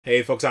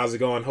Hey folks, how's it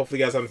going? Hopefully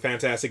you guys have a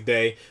fantastic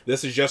day.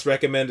 This is just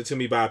recommended to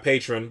me by a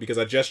patron because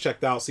I just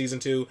checked out season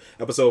 2,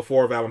 episode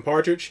 4 of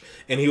Partridge,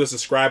 and he was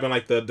describing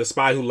like the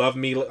Spy Who Loved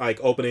Me like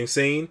opening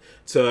scene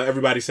to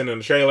everybody sitting in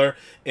the trailer,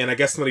 and I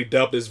guess somebody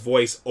dubbed his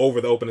voice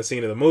over the opening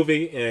scene of the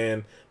movie,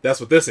 and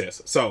that's what this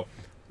is. So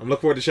I'm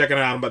looking forward to checking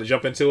it out. I'm about to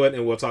jump into it,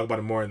 and we'll talk about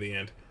it more in the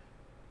end.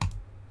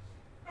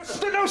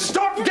 No,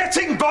 stop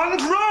getting Bond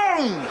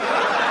wrong!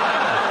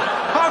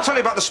 I'll tell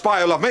you about the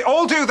Spy Who Loved Me.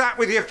 All do that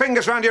with your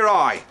fingers round your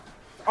eye.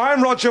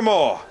 I'm Roger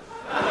Moore.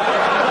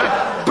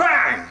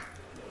 Bang!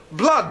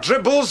 Blood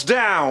dribbles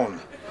down.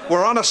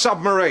 We're on a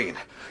submarine.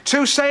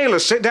 Two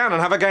sailors sit down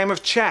and have a game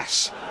of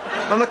chess.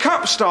 And the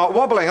cups start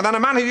wobbling, and then a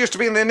man who used to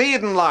be in the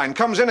Needham line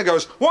comes in and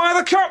goes, "Why are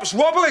the cups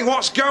wobbling?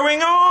 What's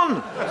going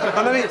on?"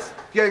 And then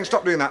yeah, you can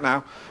stop doing that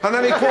now. And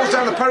then he pulls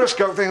down the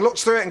periscope thing,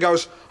 looks through it and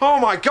goes, "Oh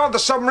my God, the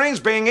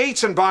submarine's being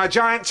eaten by a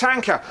giant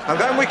tanker." And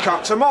then we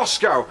cut to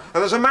Moscow,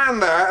 and there's a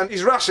man there, and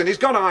he's Russian, he's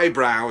got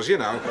eyebrows, you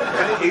know.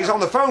 And he's on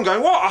the phone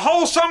going, "What, a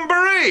whole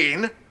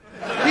submarine?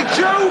 You're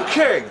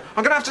joking!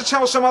 I'm going to have to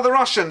tell some other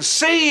Russians.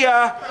 See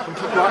ya!"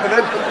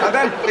 And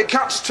then it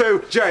cuts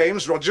to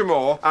James, Roger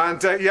Moore,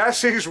 and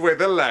yes, he's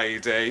with a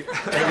lady.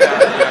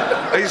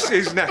 Yeah.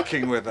 He's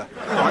necking with her.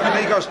 Right, and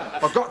he goes,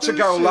 "I've got to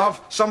go,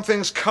 love.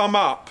 Something's come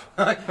up."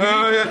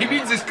 He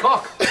means his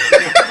cock. He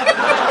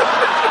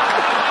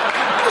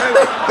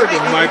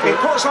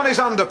puts on his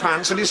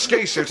underpants and his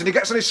ski suit, and he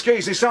gets on his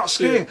skis and he starts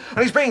skiing. And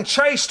he's being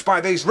chased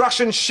by these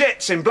Russian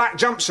shits in black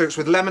jumpsuits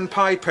with lemon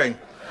piping.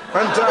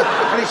 And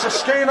he's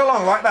just skiing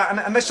along like that,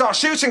 and they start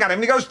shooting at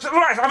him, and he goes,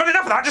 "Right, I've had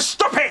enough of that, just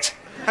stop it!"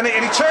 And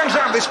he turns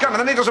around with this gun, and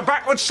then he does a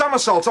backward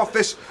somersault off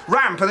this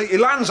ramp, and he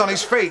lands on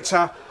his feet.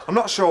 I'm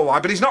not sure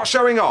why, but he's not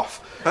showing off.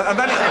 And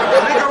then he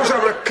goes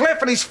over a cliff,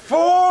 and he's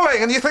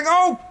falling, and you think,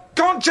 "Oh,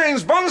 God,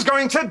 James Bond's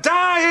going to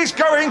die! He's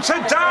going to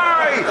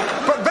die!"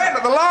 But then,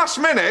 at the last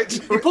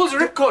minute... He pulls a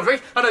ripcord,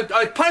 right? And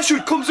a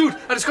parachute comes out,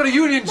 and it's got a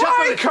Union Jack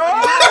on it.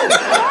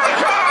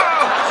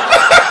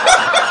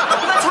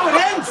 That's how it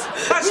ends!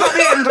 That's not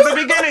the end of the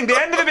beginning. The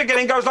end of the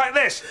beginning goes like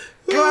this.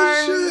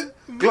 Clang,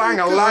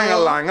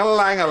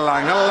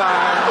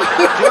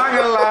 glang-a-lang-a-lang-a-lang-a-lang-a-lang.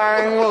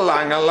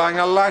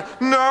 Glang-a-lang-a-lang-a-lang-a-lang.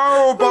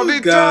 Nobody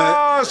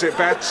does it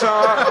better.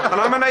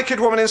 And I'm a naked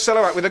woman in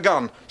silhouette with a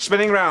gun,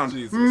 spinning round.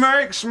 Jesus.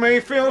 Makes me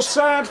feel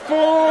sad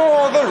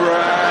for the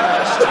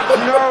rest.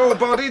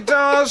 Nobody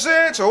does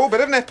it. Oh,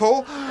 bit of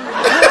nipple.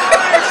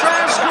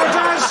 Quite as good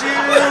as you.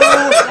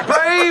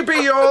 Baby,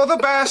 you're the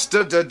best.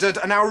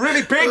 And now a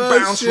really big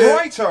bounce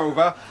right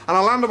over, and I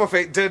land on my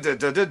feet.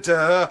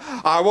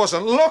 I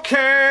wasn't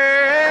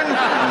looking.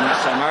 And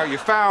somehow you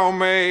found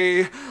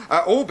me.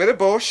 Oh, bit of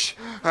bush.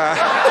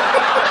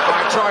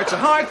 I tried to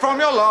hide from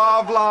your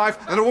love life.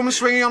 And a woman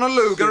swinging on a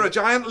Luger, a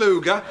giant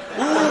Luger.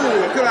 Ooh,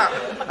 look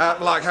at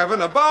that. Like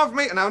heaven above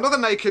me. And now another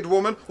naked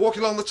woman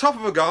walking along the top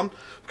of a gun.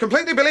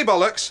 Completely Billy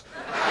Bollocks.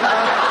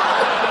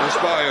 The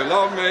Spy Who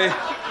Loved Me.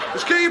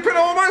 Just keeping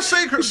all my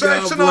secrets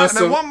safe tonight. And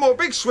then one more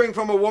big swing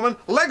from a woman.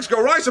 Legs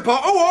go right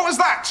apart. Oh, what was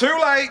that? Too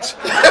late.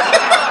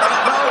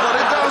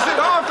 Nobody does it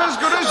half as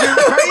good as you.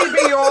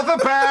 Baby, you're the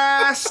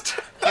best.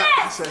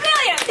 Yes,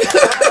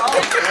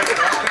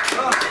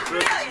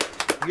 brilliant.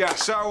 Yeah,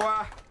 so,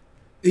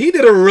 He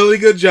did a really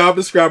good job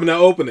describing that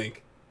opening.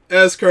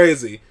 That's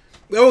crazy.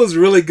 That was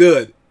really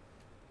good.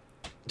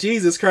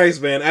 Jesus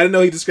Christ, man. I didn't know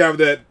he described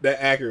that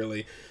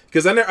accurately.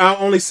 Because I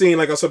only seen,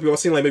 like I saw people, I've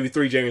seen like maybe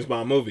 3 James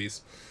Bond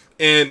movies.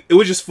 And it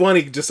was just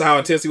funny just how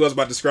intense he was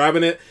about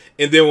describing it.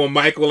 And then when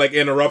Michael like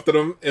interrupted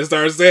him and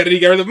started saying it, he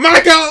got rid of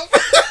Michael!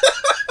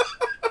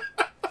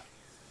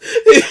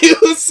 He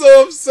was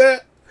so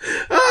upset.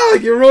 Oh,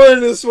 you're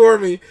ruining this for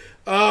me.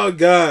 Oh,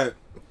 God.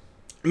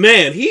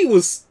 Man, he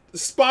was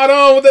spot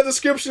on with that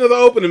description of the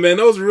opening, man.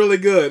 That was really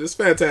good. It's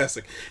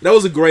fantastic. That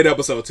was a great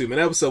episode, too, man.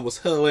 That episode was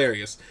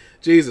hilarious.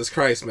 Jesus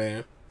Christ,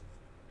 man.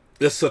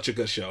 This is such a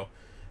good show.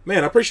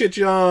 Man, I appreciate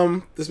you,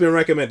 this has been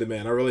recommended,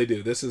 man. I really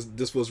do. This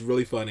was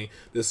really funny.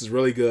 This is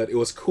really good. It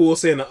was cool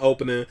seeing the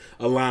opening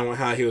align with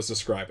how he was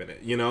describing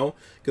it, you know?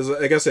 Because,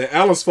 like I said,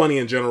 Alan's funny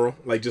in general.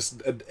 Like,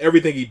 just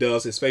everything he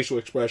does, his facial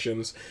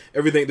expressions,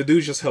 everything. The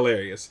dude's just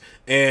hilarious.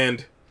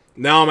 And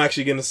now I'm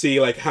actually getting to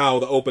see, like, how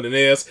the opening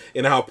is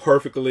and how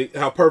perfect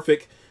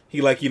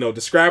he, like, you know,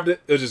 described it.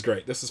 It was just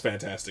great. This is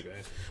fantastic,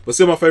 man. But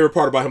still, my favorite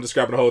part about him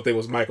describing the whole thing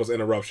was Michael's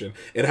interruption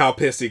and how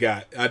pissed he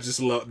got. I just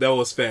love that.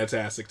 Was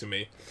fantastic to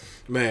me.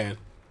 Man.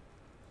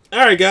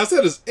 Alright, guys,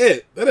 that is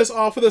it. That is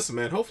all for this,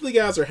 man. Hopefully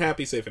you guys are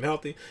happy, safe, and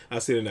healthy.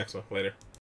 I'll see you in the next one. Later.